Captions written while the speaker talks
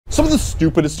Some of the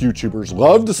stupidest YouTubers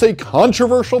love to say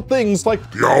controversial things like,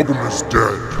 "The album is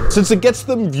dead," since it gets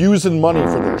them views and money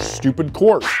for their stupid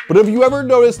course. But have you ever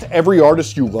noticed every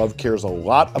artist you love cares a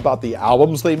lot about the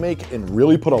albums they make and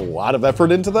really put a lot of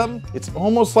effort into them? It's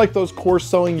almost like those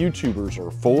course-selling YouTubers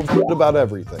are full of shit about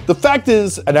everything. The fact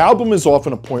is, an album is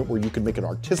often a point where you can make an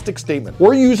artistic statement,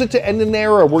 or use it to end an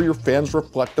era where your fans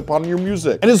reflect upon your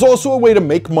music, and is also a way to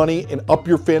make money and up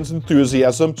your fans'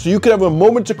 enthusiasm so you can have a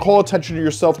moment to call attention to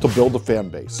yourself to build a fan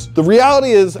base. The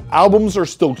reality is, albums are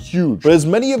still huge, but as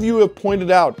many of you have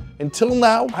pointed out, until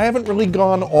now, I haven't really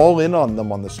gone all in on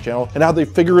them on this channel and how they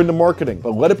figure into marketing.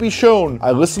 But let it be shown,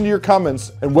 I listened to your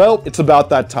comments, and well, it's about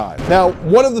that time. Now,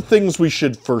 one of the things we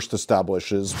should first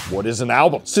establish is, what is an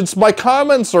album? Since my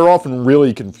comments are often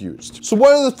really confused. So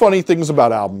one of the funny things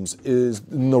about albums is,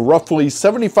 in the roughly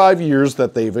 75 years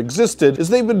that they've existed, is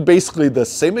they've been basically the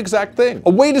same exact thing.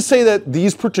 A way to say that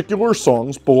these particular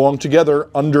songs belong together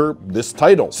under this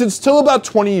title. Since till about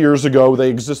 20 years ago, they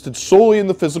existed solely in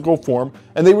the physical form,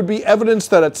 and they would be evidence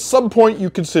that at some point you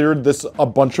considered this a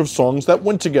bunch of songs that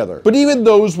went together. But even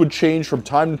those would change from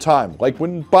time to time, like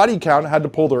when Body Count had to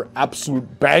pull their absolute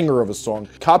banger of a song,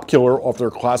 Cop Killer, off their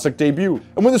classic debut,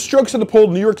 and when the Strokes had to pull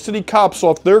New York City Cops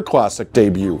off their classic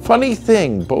debut. Funny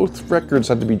thing, both records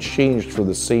had to be changed for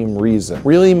the same reason.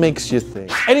 Really makes you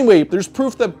think. Anyway, there's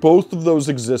proof that both of those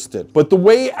existed, but the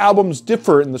way albums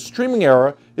differ in the streaming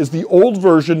era is the old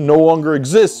version no longer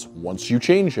exists once you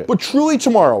change it. But truly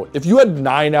tomorrow, if you had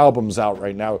 9 albums out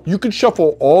right now, you could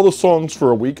shuffle all the songs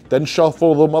for a week, then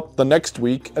shuffle them up the next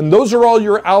week, and those are all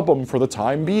your album for the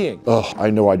time being. Ugh, I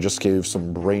know I just gave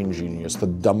some brain genius the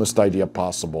dumbest idea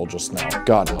possible just now.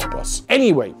 God help us.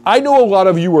 Anyway, I know a lot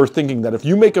of you are thinking that if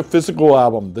you make a physical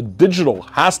album, the digital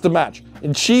has to match.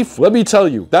 And chief, let me tell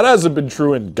you, that hasn't been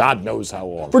true in God knows how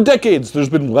long. For decades, there's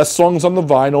been less songs on the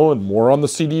vinyl and more on the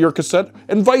CD or cassette,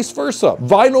 and vice versa.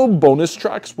 Vinyl bonus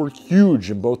tracks were huge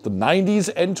in both the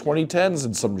 90s and 2010s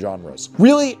in some genres.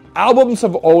 Really, albums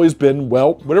have always been,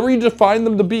 well, whatever you define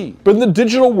them to be. But in the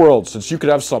digital world, since you could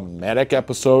have some manic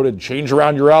episode and change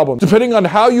around your album, depending on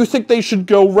how you think they should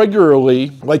go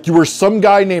regularly, like you were some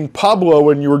guy named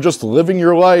Pablo and you were just living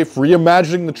your life,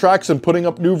 reimagining the tracks and putting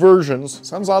up new versions,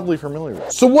 sounds oddly familiar.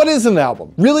 So what is an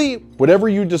album? Really, whatever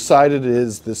you decide it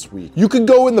is this week. You can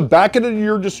go in the back end of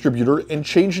your distributor and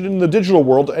change it in the digital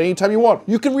world anytime you want.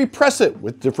 You can repress it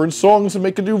with different songs and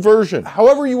make a new version.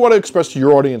 However you want to express to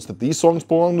your audience that these songs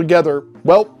belong together,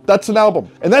 well, that's an album.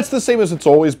 And that's the same as it's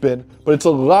always been, but it's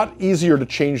a lot easier to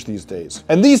change these days.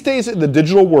 And these days in the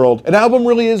digital world, an album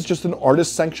really is just an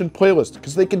artist-sanctioned playlist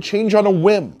because they can change on a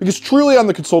whim. Because truly on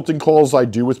the consulting calls I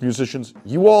do with musicians,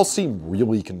 you all seem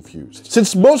really confused.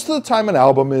 Since most of the time an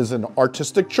album is an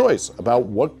artistic choice about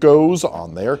what goes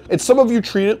on there, and some of you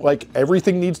treat it like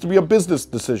everything needs to be a business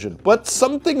decision, but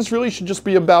some things really should just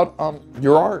be about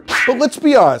your art. But let's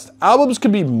be honest, albums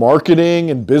can be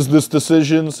marketing and business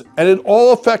decisions, and it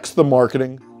all affects the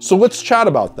marketing. So let's chat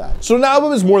about that. So an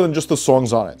album is more than just the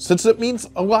songs on it, since it means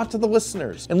a lot to the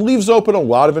listeners and leaves open a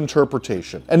lot of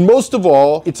interpretation. And most of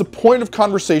all, it's a point of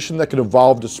conversation that can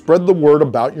evolve to spread the word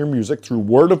about your music through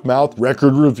word of mouth,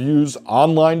 record reviews,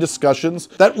 online discussions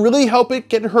that really help it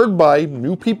get heard by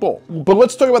new people. But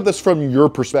let's talk about this from your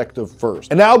perspective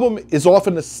first. An album is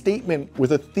often a statement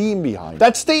with a theme behind it.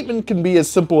 That statement can be as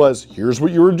simple as, here's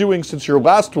what you were doing since your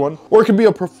last one, or it can be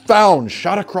a profound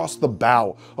shot across the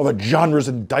bow of a genre's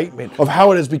indictment of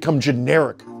how it has become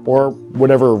generic, or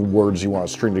whatever words you want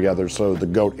to string together so the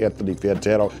GOAT Anthony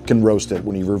Fantano can roast it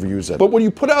when he reviews it. But when you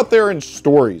put out there in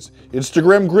stories,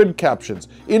 Instagram grid captions,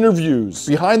 interviews,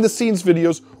 behind the scenes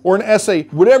videos, or an essay,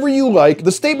 whatever you like,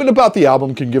 the statement about the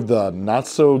album can give the not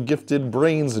so gifted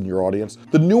brains in your audience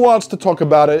the nuance to talk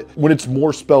about it when it's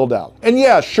more spelled out. And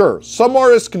yeah, sure, some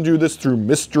artists can do this through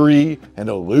mystery and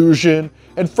illusion,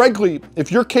 and frankly,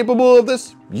 if you're capable of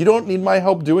this, you don't need my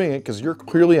help doing it because you're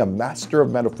clearly a master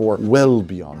of metaphor well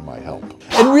beyond my help.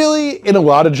 And really, in a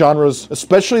lot of genres,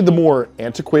 especially the more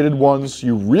antiquated ones,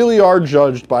 you really are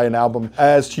judged by an album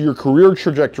as to your career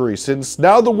trajectory, since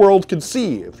now the world can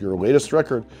see if your latest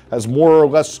record has more or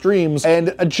less streams,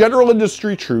 and a general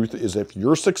industry truth is if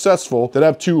you're successful, then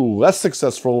have 2 less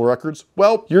successful records,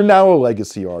 well, you're now a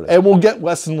legacy artist, and will get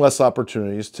less and less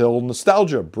opportunities till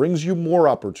nostalgia brings you more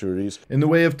opportunities in the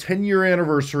way of 10-year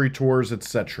anniversary tours,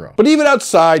 etc. But even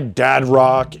outside dad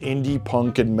rock, indie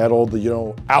punk, and metal,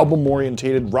 the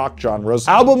album-orientated rock genres,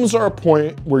 albums are a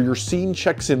point where your scene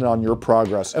checks in on your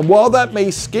progress. And while that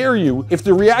may scare you, if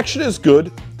the reaction is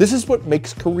good, this is what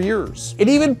makes careers. And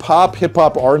even pop,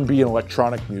 hip-hop, R&B, and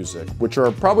electronic music, which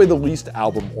are probably the least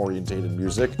album-orientated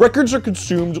music, records are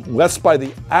consumed less by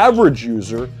the average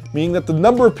user meaning that the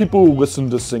number of people who listen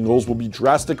to singles will be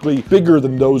drastically bigger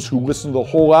than those who listen to the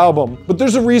whole album. But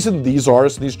there's a reason these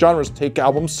artists and these genres take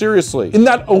albums seriously. In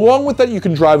that, along with that, you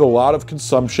can drive a lot of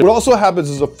consumption. What also happens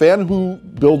is a fan who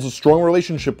builds a strong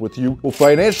relationship with you will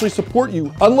financially support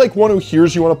you, unlike one who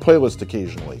hears you on a playlist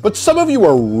occasionally. But some of you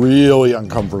are really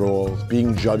uncomfortable with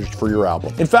being judged for your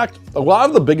album. In fact, a lot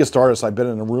of the biggest artists I've been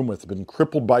in a room with have been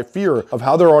crippled by fear of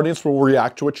how their audience will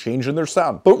react to a change in their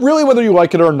sound. But really, whether you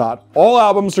like it or not, all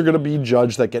albums are going to be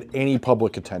judged that get any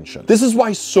public attention. This is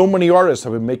why so many artists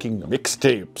have been making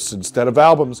mixtapes instead of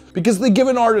albums, because they give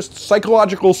an artist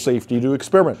psychological safety to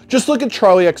experiment. Just look at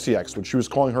Charlie XCX, which she was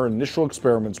calling her initial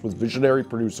experiments with visionary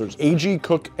producers A.G.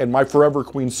 Cook and My Forever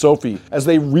Queen Sophie as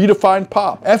they redefined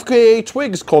pop. FKA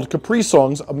Twigs called Capri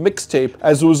Songs a mixtape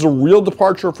as it was a real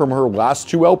departure from her last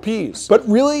 2 LPs. But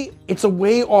really, it's a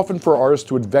way often for artists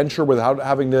to adventure without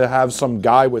having to have some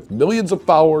guy with millions of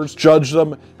followers judge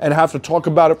them and have to talk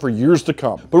about it for years to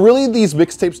come. But really, these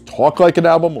mixtapes talk like an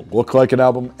album, look like an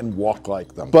album, and walk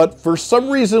like them. But for some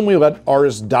reason, we let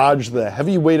artists dodge the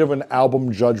heavy weight of an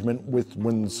album judgment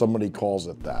when somebody calls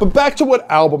it that. But back to what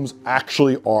albums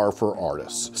actually are for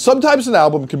artists. Sometimes an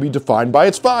album can be defined by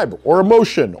its vibe, or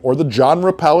emotion, or the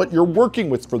genre palette you're working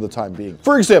with for the time being.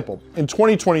 For example, in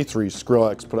 2023,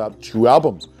 Skrillex put out 2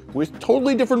 albums with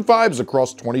totally different vibes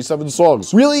across 27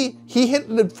 songs. Really, he hit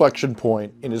an inflection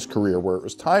point in his career where it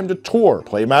was time to tour,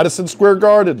 play Madison Square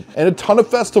Garden, and a ton of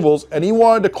festivals, and he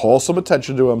wanted to call some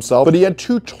attention to himself, but he had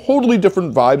 2 totally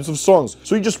different vibes of songs.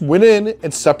 So he just went in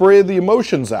and separated the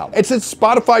emotions out. And since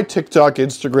Spotify, TikTok,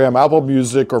 Instagram, Apple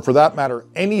Music, or for that matter,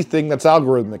 anything that's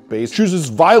algorithmic based, chooses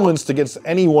violence against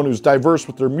anyone who's diverse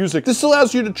with their music, this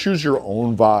allows you to choose your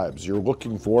own vibes you're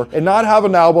looking for and not have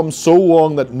an album so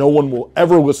long that no one will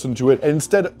ever listen to it, and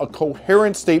instead a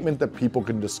coherent statement that people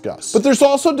can discuss. But there's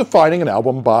also defining an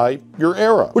album by your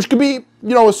era, which could be,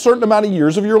 a certain amount of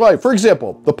years of your life. For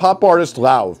example, the pop artist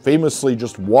Lau famously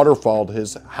just waterfalled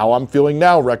his How I'm Feeling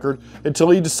Now record until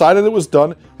he decided it was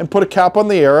done and put a cap on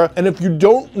the era. And if you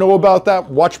don't know about that,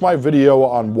 watch my video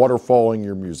on waterfalling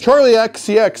your music. Charlie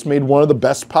XCX made one of the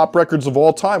best pop records of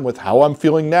all time with How I'm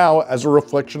Feeling Now as a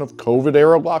reflection of COVID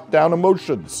era lockdown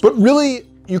emotions. But really,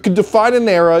 you can define an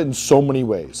era in so many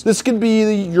ways. This could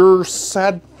be your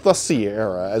sad fussy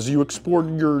era as you explore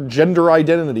your gender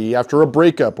identity after a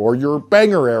breakup, or your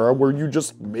banger era where you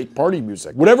just make party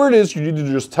music. Whatever it is, you need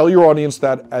to just tell your audience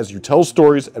that as you tell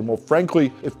stories, and well,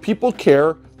 frankly, if people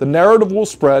care, the narrative will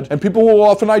spread and people will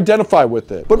often identify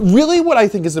with it. But really what I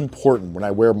think is important when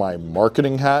I wear my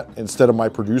marketing hat instead of my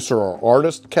producer or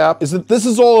artist cap is that this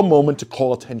is all a moment to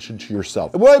call attention to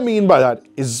yourself. And what I mean by that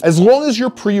is, as long as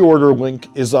your pre-order link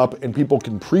is up and people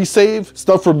can pre-save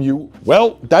stuff from you,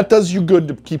 well, that does you good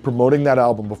to keep promoting that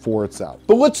album before it's out.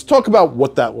 But let's talk about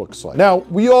what that looks like. Now,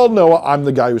 we all know I'm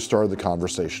the guy who started the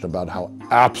conversation about how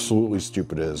absolutely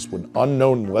stupid it is when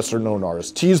unknown, lesser known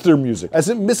artists tease their music, as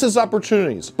it misses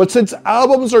opportunities. But since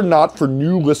albums are not for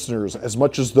new listeners as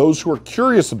much as those who are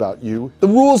curious about you, the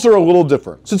rules are a little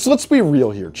different. Since let's be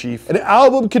real here, Chief, an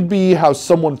album could be how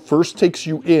someone first takes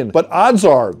you in, but odds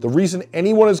are the reason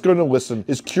anyone is going to listen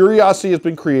is curiosity has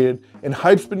been created and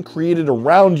hype's been created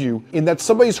around you in that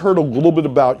somebody's heard a little bit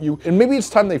about you, and maybe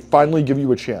it's time they finally give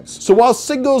you a chance. So while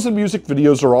singles and music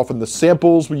videos are often the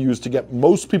samples we use to get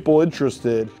most people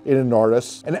interested in an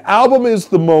artist, an album is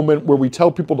the moment where we tell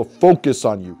people to focus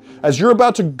on you, as you're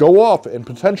about to go off and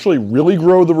potentially really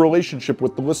grow the relationship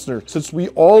with the listener, since we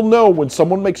all know when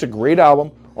someone makes a great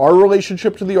album, our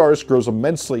relationship to the artist grows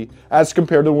immensely as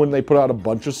compared to when they put out a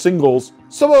bunch of singles,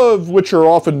 some of which are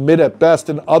often mid at best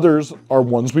and others are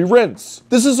ones we rinse.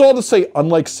 This is all to say,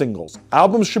 unlike singles,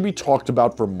 albums should be talked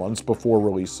about for months before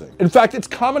releasing. In fact, it's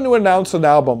common to announce an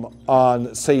album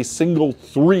on, say, single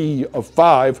 3 of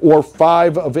 5 or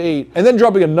 5 of 8, and then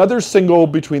dropping another single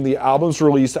between the album's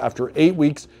release after 8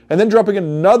 weeks, and then dropping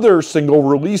another single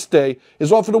release day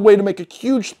is often a way to make a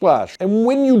huge splash. And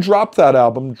when you drop that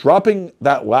album, dropping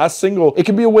that last single, it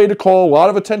can be a way to call a lot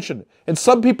of attention. And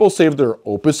some people save their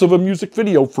opus of a music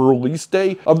video for release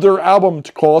day of their album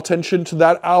to call attention to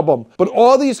that album. But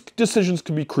all these decisions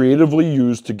can be creatively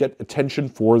used to get attention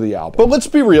for the album. But let's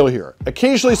be real here.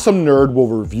 Occasionally some nerd will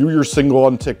review your single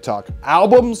on TikTok.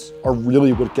 Albums are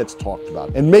really what gets talked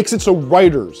about and makes it so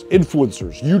writers,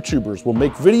 influencers, YouTubers will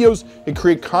make videos and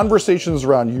create conversations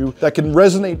around you that can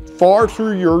resonate far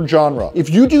through your genre. If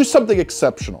you do something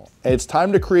exceptional, and it's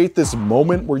time to create this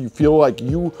moment where you feel like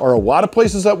you are a lot of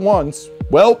places at once, relevance,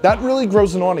 well, that really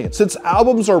grows an audience. Since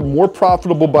albums are more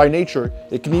profitable by nature,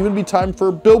 it can even be time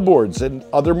for billboards and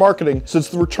other marketing, since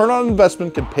the return on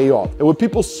investment can pay off. And when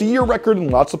people see your record in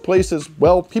lots of places,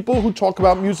 well, people who talk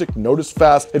about music notice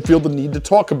fast and feel the need to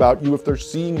talk about you if they're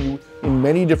seeing you in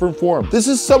many different forms. This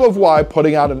is some of why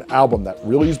putting out an album that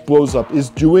really blows up is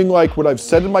doing like what I've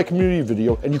said in my community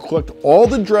video, and you collect all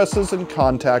the addresses and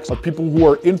contacts of people who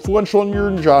are influential in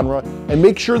your genre and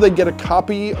make sure they get a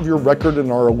copy of your record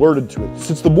and are alerted to it.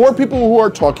 Since the more people who are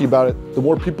talking about it, the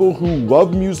more people who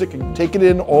love music and take it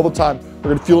in all the time are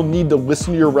going to feel a need to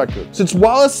listen to your record. Since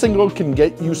while a single can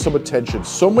get you some attention,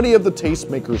 so many of the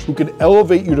tastemakers who can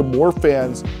elevate you to more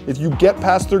fans, if you get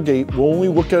past their gate, will only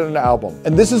look at an album.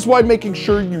 And this is why making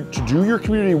sure to do your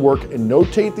community work and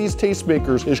notate these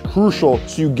tastemakers is crucial,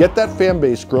 so you get that fan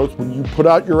base growth when you put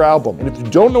out your album. And if you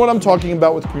don't know what I'm talking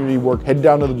about with community work, head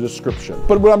down to the description.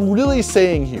 But what I'm really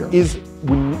saying here is,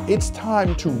 when it's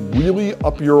time to really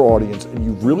up your audience and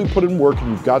you really put in work and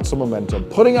you've got some momentum,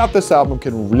 putting out this album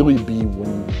can really be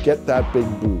when you get that big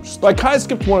boost. But I kind of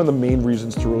skipped one of the main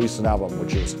reasons to release an album,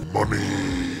 which is money.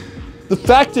 The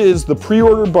fact is, the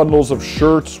pre-order bundles of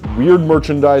shirts, weird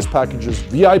merchandise packages,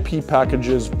 VIP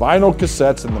packages, vinyl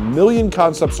cassettes, and the million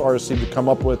concepts artists seem to come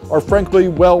up with are frankly,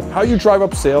 well, how you drive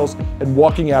up sales and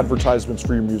walking advertisements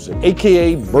for your music,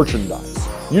 aka merchandise.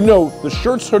 You know, the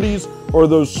shirts, hoodies, or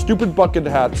those stupid bucket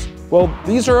hats, well,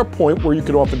 these are a point where you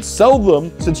can often sell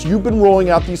them since you've been rolling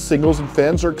out these singles and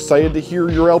fans are excited to hear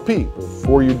your LP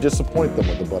before you disappoint them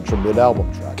with a bunch of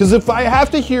mid-album tracks. Because if I have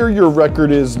to hear your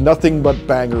record is nothing but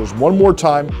bangers one more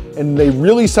time and they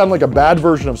really sound like a bad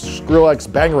version of Skrillex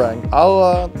Bangarang,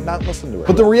 I'll not listen to it.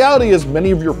 But the reality is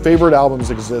many of your favorite albums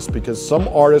exist because some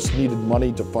artists needed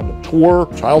money to fund a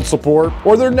tour, child support,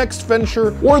 or their next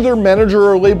venture, or their manager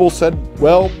or label said,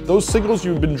 well, those singles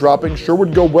you've been dropping sure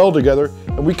would go well together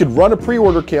and we could run a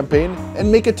pre-order campaign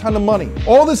and make a ton of money.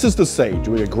 All this is to say,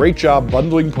 doing a great job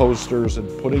bundling posters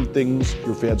and putting things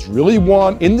your fans really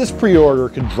want in this pre-order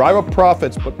can drive up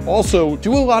profits, but also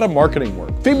do a lot of marketing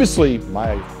work. Famously,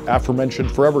 my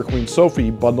aforementioned Forever Queen Sophie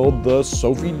bundled the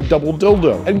Sophie Double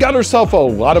Dildo and got herself a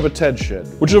lot of attention,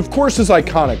 which of course is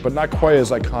iconic, but not quite as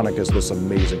iconic as this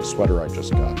amazing sweater I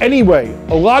just got. Anyway,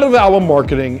 a lot of album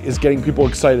marketing is getting people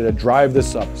excited to drive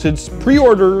this up, since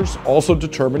pre-orders also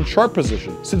determine chart position.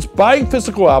 Since buying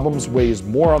physical albums weighs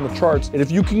more on the charts, and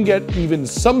if you can get even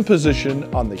some position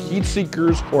on the heat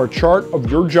seekers or a chart of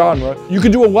your genre, you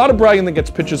can do a lot of bragging that gets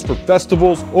pitches for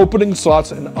festivals, opening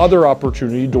slots, and other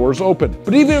opportunity doors open.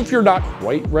 But even if you're not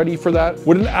quite ready for that,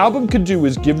 what an album can do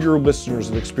is give your listeners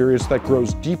an experience that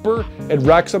grows deeper and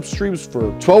racks up streams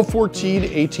for 12, 14,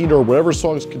 18, or whatever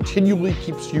songs continually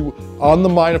keeps you on the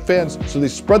mind of fans, so they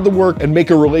spread the work and make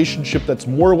a relationship that's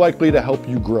more likely to help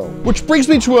you grow. Which brings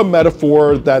me to a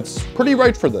metaphor that's pretty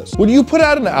right for this. When you put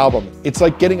out an album, it's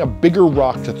like getting a bigger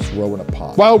rock to throw in a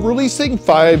pond. While releasing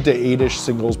 5 to 8-ish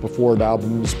singles before an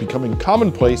album is becoming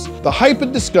commonplace, the hype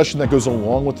and discussion that goes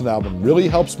along with an album really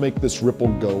helps make this ripple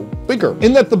go bigger.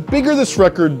 In that the bigger this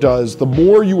record does, the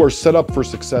more you are set up for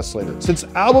success later. Since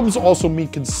albums also mean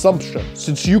consumption,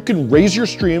 since you can raise your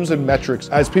streams and metrics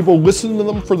as people listen to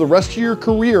them for the rest of your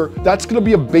career, that's going to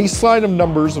be a baseline of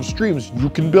numbers of streams you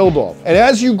can build off. And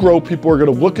as you grow, people are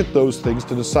going to look at those things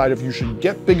to decide if you should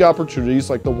get big opportunities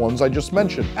like the ones I just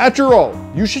mentioned. After all,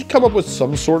 you should come up with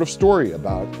some sort of story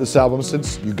about this album,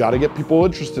 since you got to get people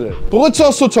interested in it. But let's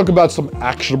also talk about some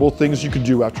actionable things you can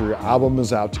do after your album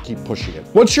is out to keep pushing it.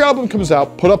 Once your album comes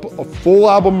out, put up a full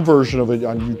album version of it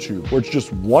on YouTube, where it's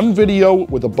just one video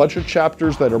with a bunch of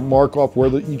chapters that are mark off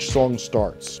where each song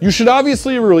starts. You should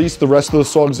obviously release the rest of the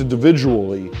songs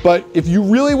individually, but if you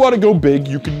really want to go big,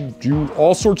 you can do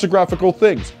all sorts of graphical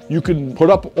things. You can put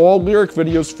up all lyric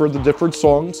videos for the different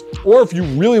songs, or if you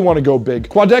really want to go big,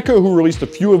 Quadeca, who released a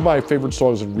few of my favorite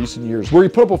songs in recent years, where he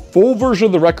put up a full version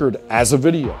of the record as a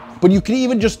video. But you can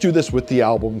even just do this with the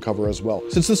album cover as well,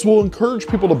 since this will encourage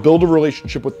people to build a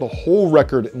relationship with the whole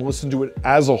record and listen to it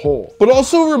as a whole. But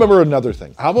also remember another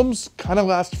thing, albums kind of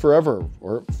last forever,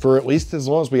 or for at least as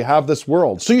long as we have this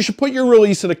world. So you should put your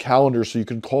release in a calendar so you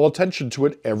can call attention to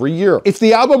it every year. If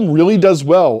the album really does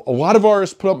well, a lot of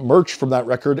artists put up merch from that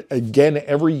record again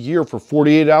every year for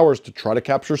 48 hours to try to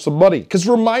capture some money. Because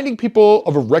reminding people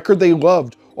of a record they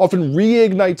loved often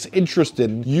reignites interest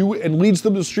in you and leads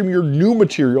them to stream your new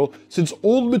material, since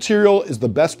old material is the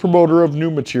best promoter of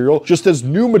new material, just as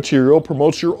new material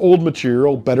promotes your old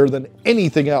material better than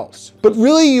anything else. But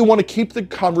really, you want to keep the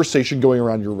conversation going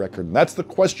around your record, and that's the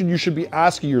question you should be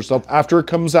asking yourself after it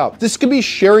comes out. This could be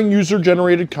sharing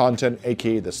user-generated content,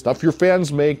 aka the stuff your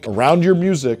fans make around your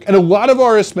music, and a lot of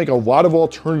artists make a lot of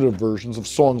alternative versions of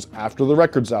songs after the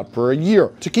record's out for a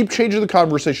year to keep changing the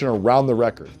conversation around the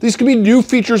record. These could be new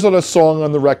features on a song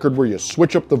on the record where you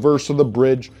switch up the verse or the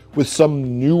bridge with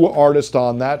some new artist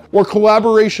on that, or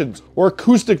collaborations, or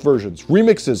acoustic versions,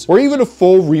 remixes, or even a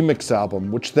full remix album,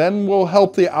 which then will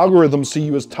help the algorithm see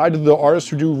you as tied to the artists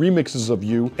who do remixes of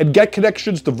you and get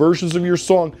connections to versions of your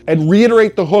song and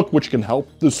reiterate the hook, which can help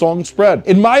the song spread.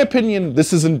 In my opinion,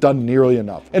 this isn't done nearly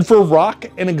enough. And for rock,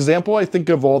 an example I think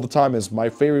of all the time is my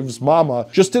favorite's Mama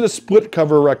just did a split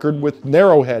cover record with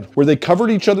Narrowhead, where they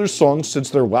covered each other's songs since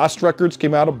their last records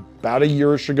came out about a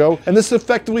year-ish ago, and this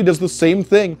effectively does the same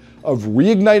thing of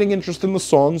reigniting interest in the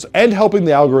songs and helping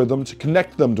the algorithm to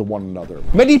connect them to one another.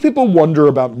 Many people wonder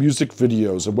about music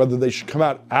videos and whether they should come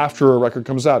out after a record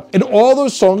comes out. And all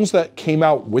those songs that came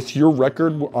out with your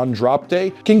record on drop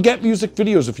day can get music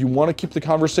videos if you want to keep the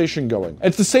conversation going. And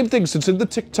it's the same thing, since in the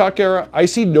TikTok era, I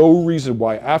see no reason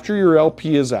why after your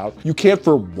LP is out, you can't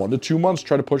for 1 to 2 months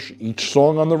try to push each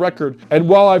song on the record. And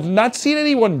while I've not seen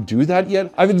anyone do that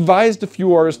yet, I've advised a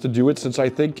few artists to do it, since I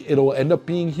think it'll end up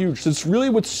being huge. Since really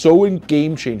what's so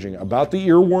game-changing about the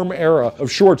earworm era of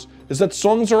shorts is that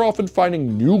songs are often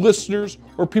finding new listeners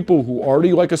or people who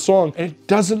already like a song, and it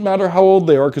doesn't matter how old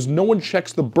they are because no one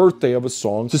checks the birthday of a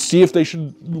song to see if they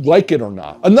should like it or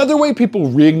not. Another way people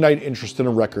reignite interest in a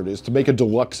record is to make a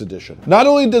deluxe edition. Not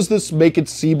only does this make it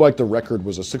seem like the record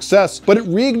was a success, but it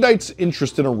reignites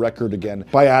interest in a record again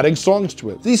by adding songs to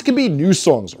it. These can be new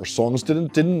songs or songs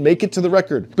didn't make it to the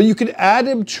record, but you can add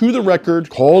them to the record,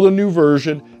 call it a new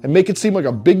version, and make it seem like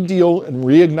a big deal and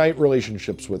reignite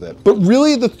relationships with it. But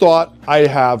really the thought I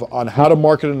have on how to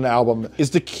market an album is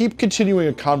to keep continuing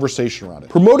a conversation around it.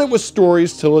 Promote it with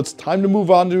stories till it's time to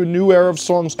move on to a new era of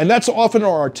songs, and that's often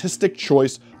our artistic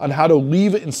choice on how to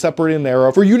leave and separate an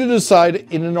era for you to decide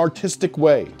in an artistic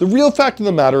way. The real fact of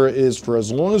the matter is, for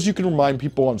as long as you can remind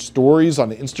people on stories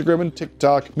on Instagram and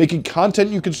TikTok, making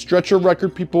content you can stretch a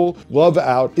record people love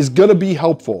out is gonna be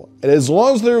helpful. And as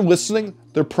long as they're listening,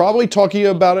 they're probably talking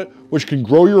about it, which can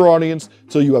grow your audience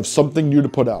till you have something new to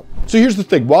put out. So here's the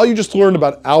thing, while you just learned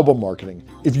about album marketing,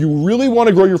 if you really want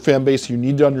to grow your fan base, you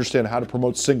need to understand how to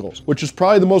promote singles, which is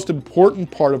probably the most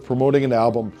important part of promoting an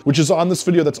album, which is on this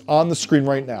video that's on the screen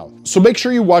right now. So make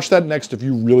sure you watch that next if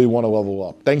you really want to level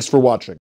up. Thanks for watching.